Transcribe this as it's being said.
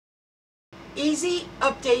Easy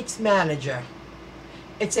Updates Manager.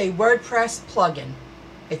 It's a WordPress plugin.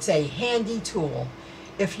 It's a handy tool.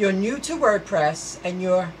 If you're new to WordPress and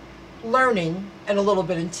you're learning and a little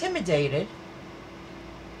bit intimidated,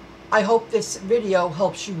 I hope this video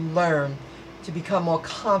helps you learn to become more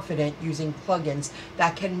confident using plugins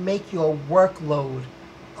that can make your workload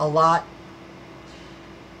a lot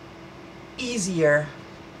easier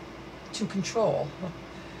to control.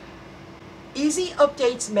 Easy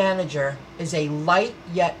Updates Manager is a light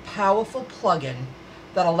yet powerful plugin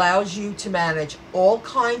that allows you to manage all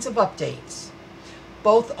kinds of updates,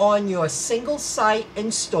 both on your single site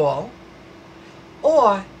install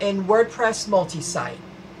or in WordPress multi-site.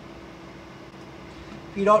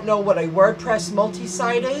 If you don't know what a WordPress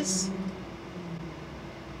multi-site is,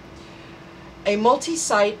 a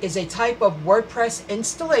multi-site is a type of WordPress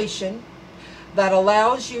installation that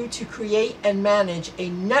allows you to create and manage a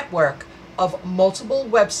network of multiple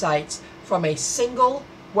websites from a single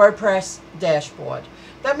WordPress dashboard.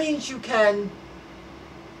 That means you can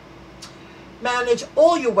manage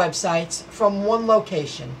all your websites from one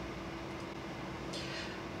location.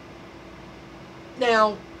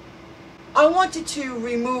 Now, I wanted to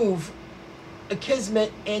remove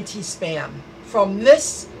Akismet anti-spam from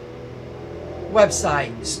this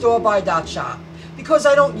website, storebuy.shop, because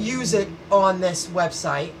I don't use it on this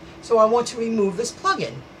website. So I want to remove this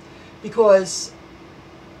plugin because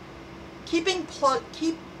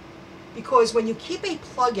when you keep a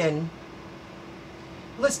plugin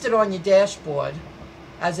listed on your dashboard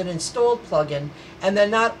as an installed plugin and they're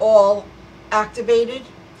not all activated,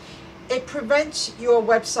 it prevents your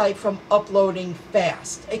website from uploading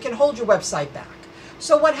fast. It can hold your website back.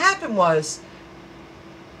 So what happened was,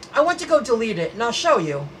 I went to go delete it, and I'll show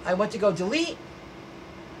you. I went to go delete.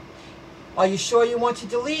 Are you sure you want to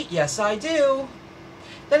delete? Yes, I do.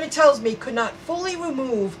 Then it tells me could not fully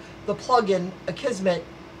remove the plugin Akismet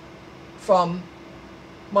from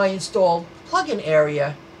my installed plugin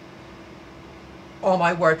area on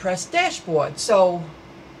my WordPress dashboard. So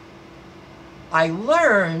I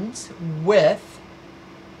learned with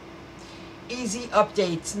Easy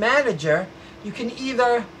Updates Manager, you can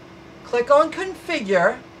either click on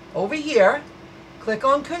Configure over here, click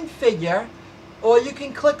on Configure, or you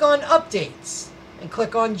can click on Updates and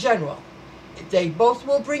click on General. They both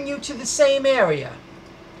will bring you to the same area.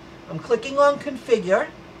 I'm clicking on Configure.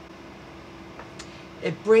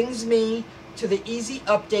 It brings me to the Easy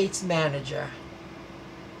Updates Manager.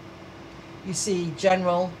 You see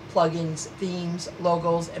General, Plugins, Themes,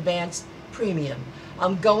 Logos, Advanced, Premium.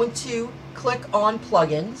 I'm going to click on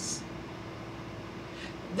Plugins.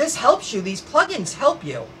 This helps you. These plugins help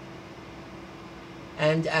you.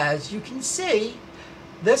 And as you can see,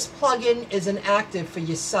 this plugin is inactive for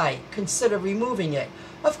your site. Consider removing it.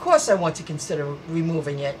 Of course I want to consider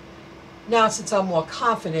removing it now since I'm more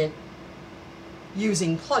confident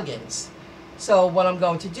using plugins. So what I'm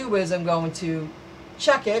going to do is I'm going to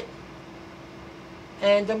check it,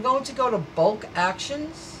 and I'm going to go to Bulk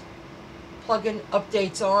Actions, Plugin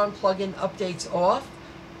Updates On, Plugin Updates Off.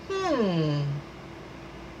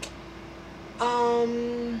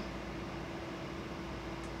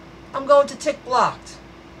 I'm going to tick Blocked.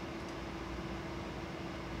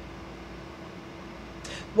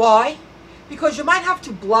 Why? Because you might have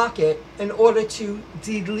to block it in order to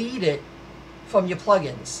delete it from your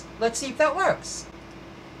plugins. Let's see if that works.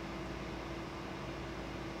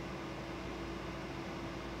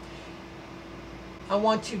 I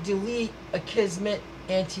want to delete Akismet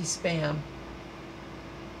anti-spam.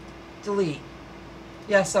 Delete.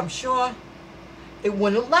 Yes, I'm sure. It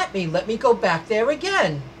wouldn't let me. Let me go back there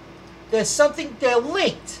again. There's something, they're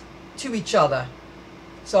linked to each other.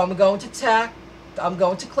 So I'm going to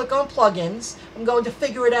click on plugins. I'm going to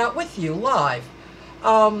figure it out with you live.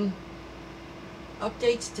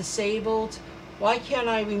 Updates disabled. Why can't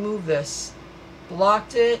I remove this?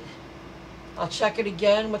 Blocked it. I'll check it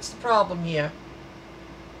again. What's the problem here?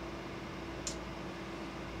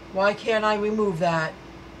 Why can't I remove that?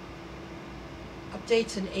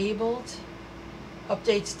 Updates enabled.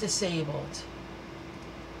 Updates disabled.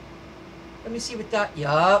 Let me see what that,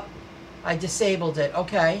 yup. I disabled it,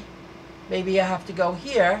 okay. Maybe I have to go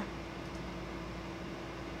here.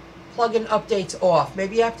 Plugin updates off.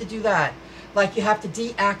 Maybe you have to do that. Like you have to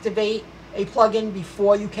deactivate a plugin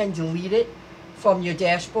before you can delete it from your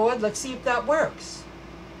dashboard. Let's see if that works.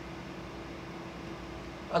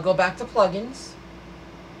 I'll go back to plugins.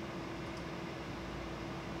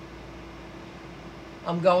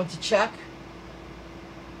 I'm going to check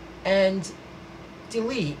and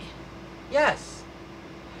delete. Yes.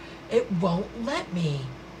 It won't let me.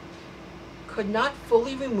 Could not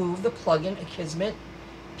fully remove the plugin Akismet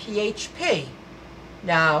PHP.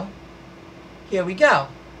 Now, here we go.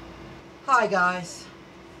 Hi guys.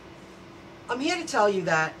 I'm here to tell you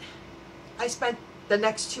that I spent the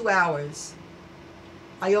next 2 hours.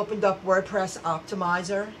 I opened up WordPress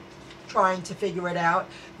Optimizer, trying to figure it out.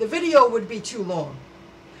 The video would be too long.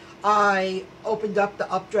 I opened up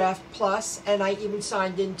the Updraft Plus, and I even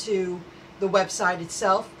signed into the website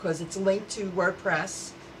itself because it's linked to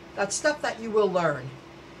WordPress. That's stuff that you will learn.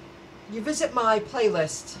 You visit my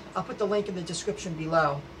playlist. I'll put the link in the description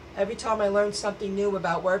below. Every time I learn something new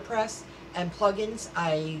about WordPress and plugins,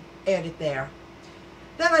 I add it there.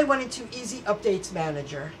 Then I went into Easy Updates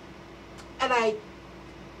Manager, and I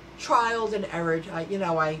trialed and errored.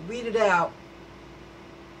 I weeded out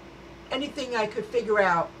anything I could figure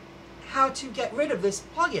out how to get rid of this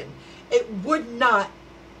plugin. It would not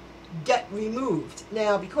get removed.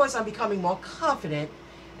 Now, because I'm becoming more confident,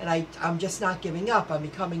 and I'm just not giving up, I'm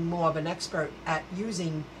becoming more of an expert at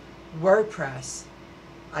using WordPress,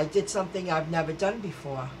 I did something I've never done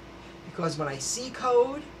before. Because when I see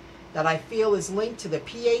code that I feel is linked to the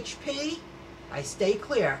PHP, I stay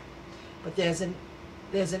clear. But there's an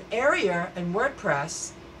area in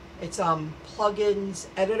WordPress, it's plugins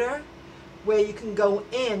editor, where you can go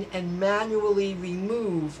in and manually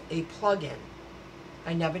remove a plugin.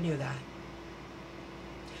 I never knew that.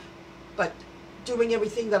 But doing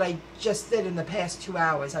everything that I just did in the past 2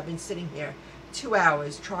 hours, I've been sitting here 2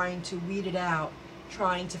 hours trying to weed it out,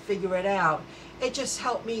 trying to figure it out. It just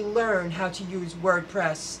helped me learn how to use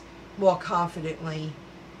WordPress more confidently.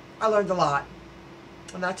 I learned a lot,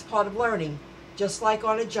 and that's part of learning. Just like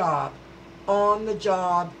on a job,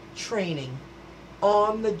 on-the-job training,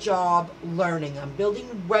 on-the-job learning. I'm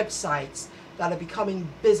building websites that are becoming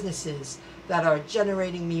businesses that are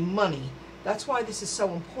generating me money. That's why this is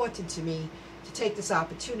so important to me, to take this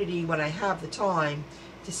opportunity when I have the time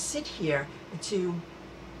to sit here and to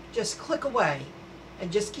just click away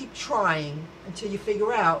and just keep trying until you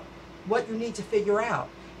figure out what you need to figure out.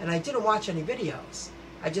 And I didn't watch any videos.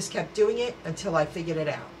 I just kept doing it until I figured it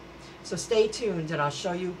out. So stay tuned, and I'll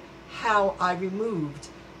show you how I removed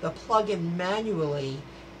the plugin manually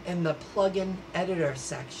in the plugin editor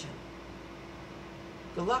section.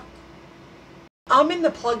 Good luck. I'm in the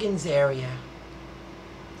plugins area.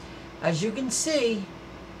 As you can see,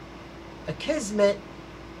 Akismet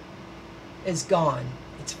is gone.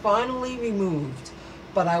 It's finally removed,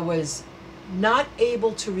 but I was not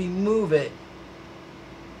able to remove it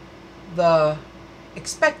the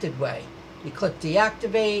expected way. You click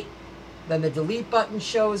deactivate, then the delete button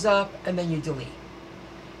shows up, and then you delete.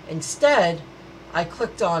 Instead, I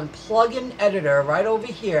clicked on plugin editor right over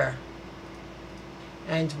here,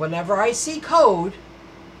 and whenever I see code,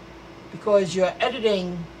 because you're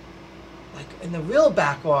editing like in the real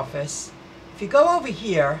back office, if you go over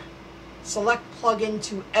here, select plugin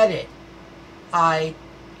to edit, I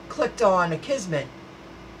clicked on Akismet.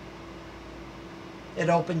 It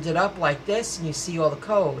opened it up like this, and you see all the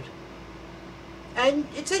code. And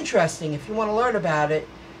it's interesting. If you want to learn about it,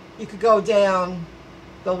 you could go down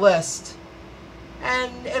the list,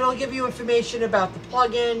 and it'll give you information about the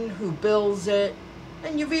plugin, who builds it,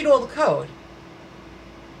 and you read all the code.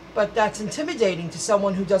 But that's intimidating to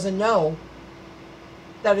someone who doesn't know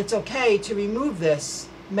that it's okay to remove this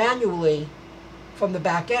manually from the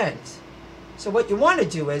back end. So what you want to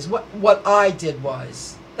do is, what I did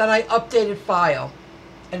was, then I updated file,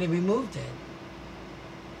 and it removed it.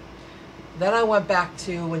 Then I went back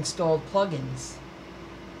to installed plugins,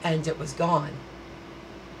 and it was gone.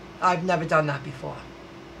 I've never done that before.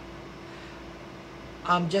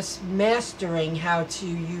 I'm just mastering how to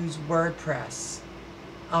use WordPress.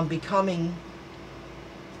 I'm becoming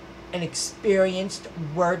an experienced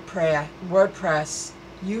WordPress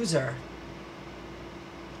user.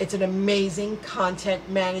 It's an amazing content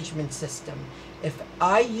management system. If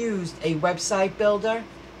I used a website builder,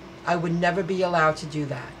 I would never be allowed to do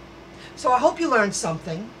that. So I hope you learned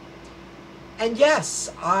something. And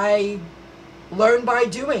yes, I learned by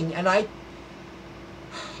doing. And I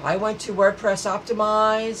went to WordPress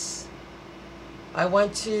Optimize. I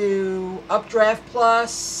went to Updraft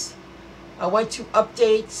Plus. I went to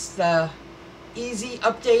Updates, the Easy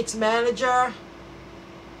Updates Manager.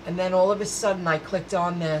 And then all of a sudden I clicked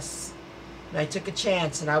on this. And I took a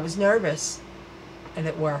chance, and I was nervous. And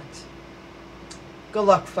it worked. Good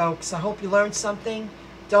luck, folks. I hope you learned something.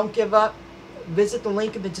 Don't give up. Visit the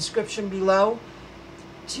link in the description below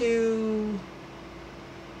to,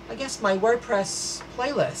 I guess, my WordPress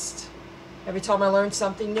playlist. Every time I learn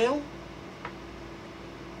something new,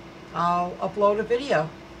 I'll upload a video.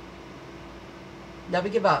 Never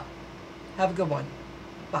give up. Have a good one.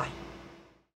 Bye.